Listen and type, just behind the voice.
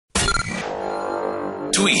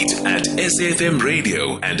Tweet at SAFM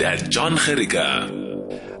Radio and at John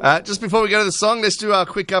Gericka. Just before we go to the song, let's do our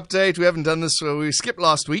quick update. We haven't done this, we skipped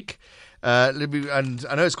last week. And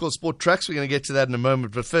I know it's called Sport Trucks. We're going to get to that in a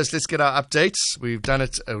moment. But first, let's get our updates. We've done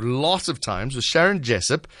it a lot of times with Sharon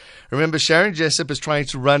Jessop. Remember, Sharon Jessop is trying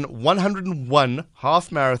to run 101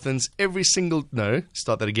 half marathons every single... No,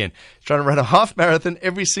 start that again. She's trying to run a half marathon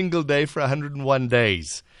every single day for 101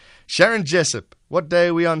 days. Sharon Jessop, what day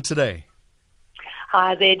are we on today?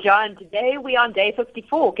 Hi there, John. Today we're on day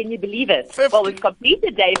 54. Can you believe it? 50. Well, we've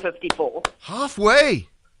completed day 54. Halfway.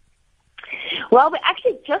 Well, we're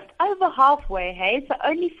actually just over halfway, hey? So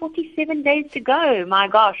only 47 days to go. My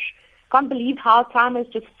gosh. Can't believe how time has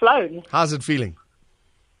just flown. How's it feeling?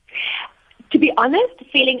 To be honest,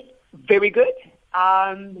 feeling very good.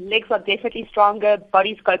 Legs are definitely stronger.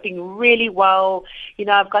 Body's coping really well. You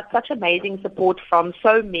know, I've got such amazing support from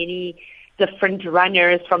so many different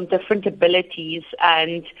runners from different abilities,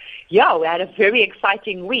 and yeah, we had a very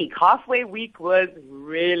exciting week. Halfway week was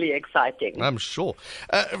really exciting. I'm sure.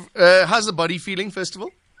 How's the body feeling, first of all?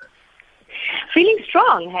 Feeling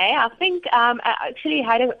strong, hey? I think I actually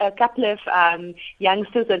had a couple of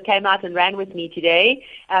youngsters that came out and ran with me today.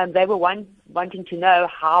 They were wanting to know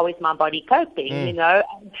how is my body coping, you know.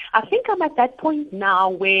 I think I'm at that point now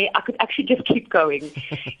where I could actually just keep going.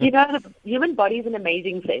 You know, the human body is an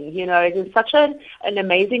amazing thing. You know, it is such an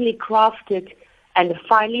amazingly crafted and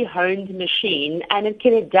finely honed machine, and it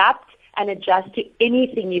can adapt and adjust to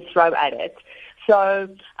anything you throw at it. So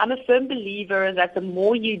I'm a firm believer that the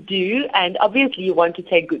more you do, and obviously you want to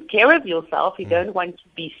take good care of yourself, you don't want to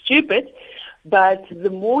be stupid, but the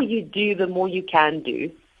more you do, the more you can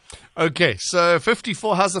do. Okay, so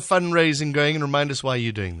 54, how's the fundraising going? And remind us why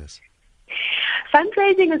you're doing this.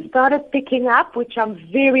 Fundraising has started picking up, which I'm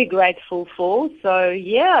very grateful for. So,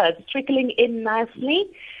 yeah, it's trickling in nicely.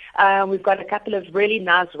 We've got a couple of really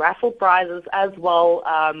nice raffle prizes as well,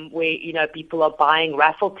 where, you know, people are buying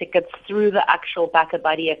raffle tickets through the actual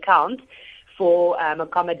BackaBuddy account for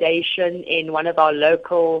accommodation in one of our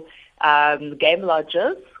local game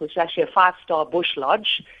lodges, which is actually a 5-star bush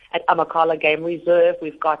lodge at Amakala Game Reserve.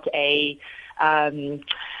 We've got a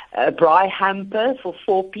braai hamper for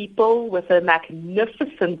 4 people with a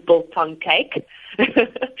magnificent biltong cake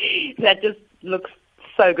that just looks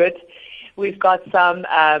so good. We've got some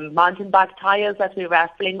mountain bike tires that we're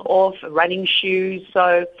raffling off, running shoes.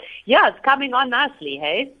 So, yeah, it's coming on nicely,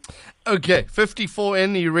 hey? Okay, 54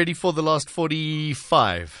 in. Are you ready for the last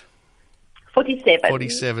 45? 47.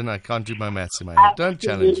 47. I can't do my maths in my head. Don't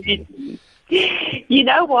challenge me. You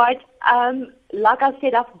know what? Like I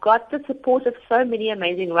said, I've got the support of so many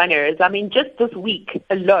amazing runners. I mean, just this week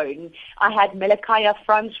alone, I had Melakaya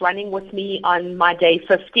Franz running with me on my day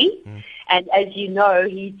 50. And as you know,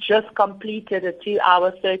 he just completed a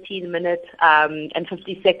 2-hour, 13-minute and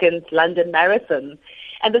 50-second London marathon.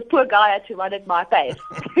 And this poor guy had to run at my pace,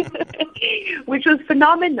 which was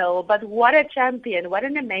phenomenal. But what a champion, what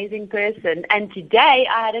an amazing person. And today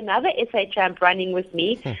I had another SA champ running with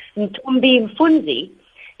me, Ntombi Mfunzi,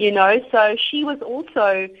 you know, so she was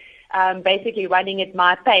also basically running at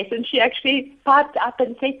my pace. And she actually piped up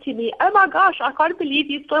and said to me, "Oh my gosh, I can't believe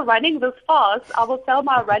you're still running this fast. I will tell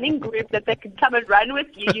my running group that they can come and run with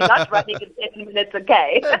you. You're not running in 7 minutes,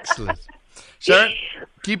 okay?" Excellent. Sharon,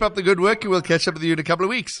 keep up the good work. We'll catch up with you in a couple of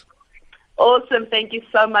weeks. Awesome. Thank you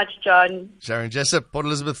so much, John. Sharon Jessop, Port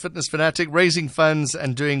Elizabeth fitness fanatic, raising funds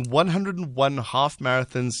and doing 101 half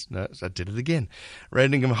marathons. No, I did it again.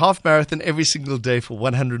 Running a half marathon every single day for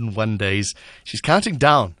 101 days. She's counting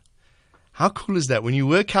down. How cool is that? When you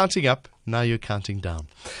were counting up, now you're counting down.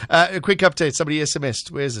 A quick update. Somebody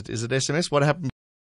SMS'd. Where is it? Is it SMS? What happened?